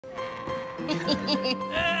All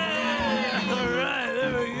right,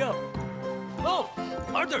 there we go. Oh,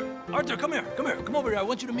 Arthur, come here. Come over here. I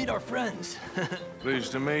want you to meet our friends.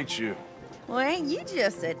 Pleased to meet you. Well, ain't you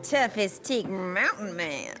just a tough-as-teak mountain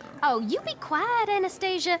man? Oh, you be quiet,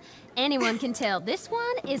 Anastasia. Anyone can tell this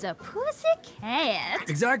one is a pussy cat.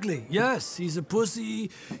 Exactly. Yes, he's a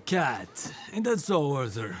pussy cat. Ain't that so,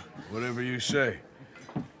 Arthur? Whatever you say.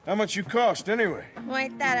 How much you cost, anyway? Well,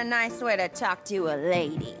 ain't that a nice way to talk to a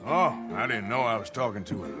lady? Oh, I didn't know I was talking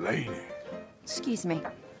to a lady. Excuse me.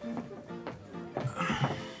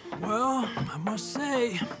 Well, I must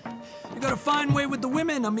say, you got a fine way with the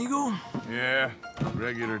women, amigo. Yeah,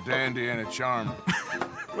 regular dandy and a charmer.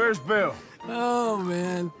 Where's Bill? Oh,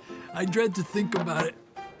 man. I dread to think about it.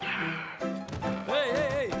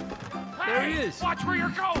 Hey! There he is. Watch where you're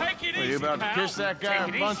going. Take it easy, Are you about to pal. kiss that guy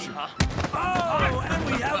Take or it punch easy, him? huh? Oh, and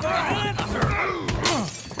we have our answer.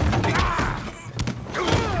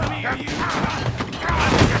 Come here, you.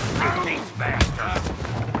 These bastards.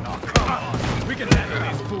 Oh, come on. We can handle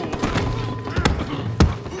these fools.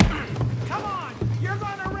 Come on. You're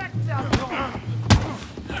gonna wreck them.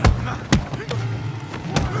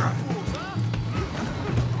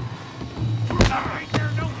 Ain't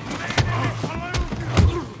there no man in this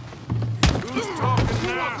saloon? Who's talking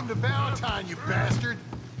now? Welcome to Valentine, you bastard!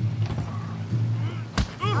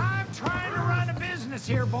 I'm trying to run a business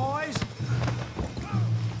here, boys.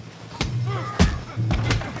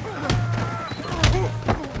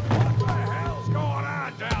 What the hell's going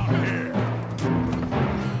on down here?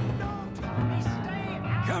 No, Tommy, stay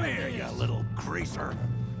out. Come here, you little greaser.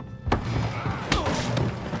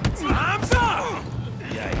 Time's up!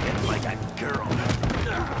 You hit like a girl.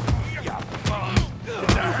 You bum. Get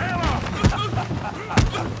the hell off!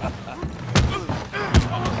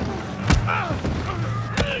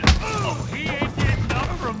 Oh, he ain't getting up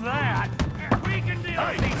from that. We can deal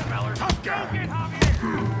with these fellers. Tough guy. Go get Javier.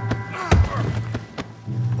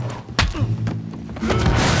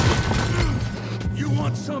 You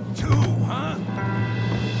want some too, huh?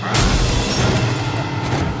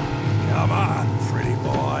 Come on, pretty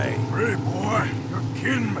boy. Pretty boy? You're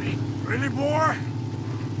kidding me. Pretty boy?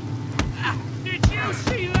 Did you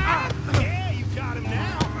see that? Yeah, you got him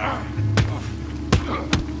now.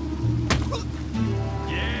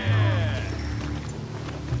 Yeah.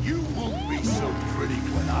 You won't be so pretty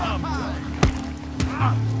when I'm done.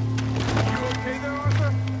 You okay there,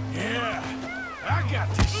 Arthur? Yeah, I got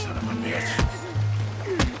this son of a bitch.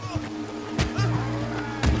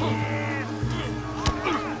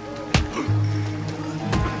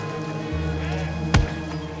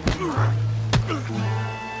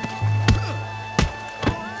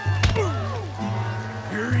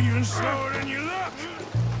 You're even slower than you look.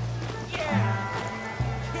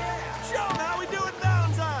 Show him how we do it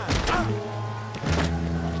Valentine!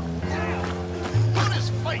 Put his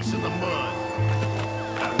face in the mud!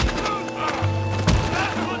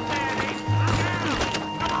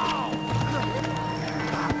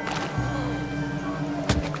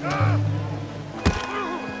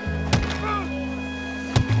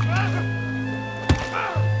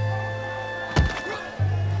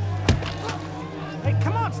 Hey,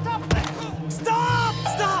 come on, stop that! Stop!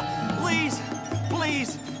 Stop!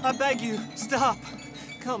 Please, I beg you, stop.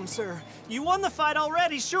 Come, sir. You won the fight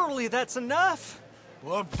already. Surely that's enough.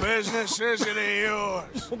 What business is it of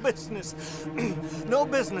yours? No business. No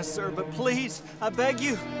business, sir, but please, I beg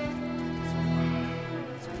you.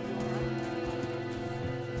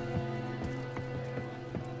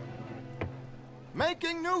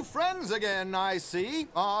 Making new friends again, I see,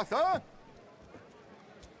 Arthur.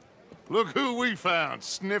 Look who we found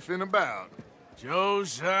sniffing about.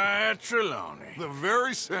 Josiah Trelawney. The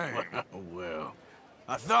very same. Well,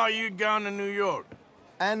 I thought you'd gone to New York.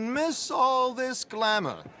 And miss all this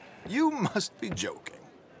glamour. You must be joking.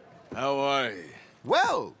 How are you?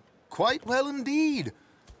 Well, quite well indeed.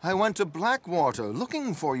 I went to Blackwater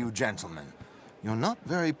looking for you gentlemen. You're not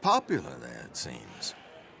very popular there, it seems.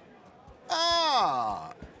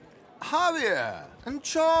 Ah, Javier and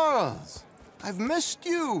Charles. I've missed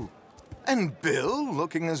you. And Bill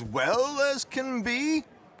looking as well as can be.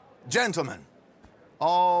 Gentlemen,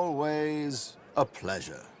 always a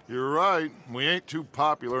pleasure. You're right. We ain't too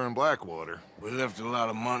popular in Blackwater. We left a lot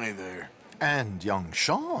of money there. And young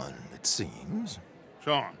Sean, it seems.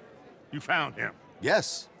 Sean, you found him.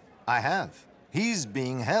 Yes, I have. He's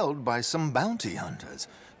being held by some bounty hunters,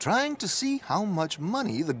 trying to see how much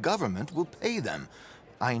money the government will pay them.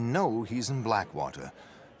 I know he's in Blackwater,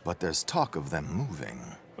 but there's talk of them moving.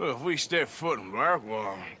 Well, if we step foot in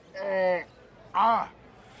Blackwater...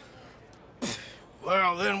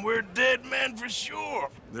 Well, then we're dead men for sure.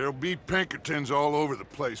 There'll be Pinkertons all over the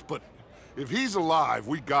place, but If he's alive,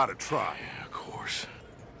 we gotta try. Yeah, of course.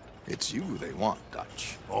 It's you they want,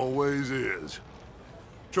 Dutch. Always is.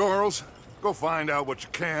 Charles, go find out what you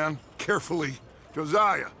can, carefully.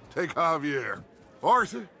 Josiah, take Javier.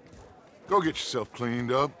 Arthur, go get yourself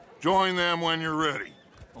cleaned up. Join them when you're ready.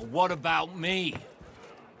 Well, what about me?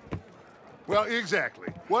 Well, exactly.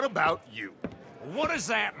 What about you? What does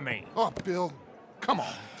that mean? Oh, Bill, come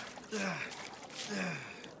on.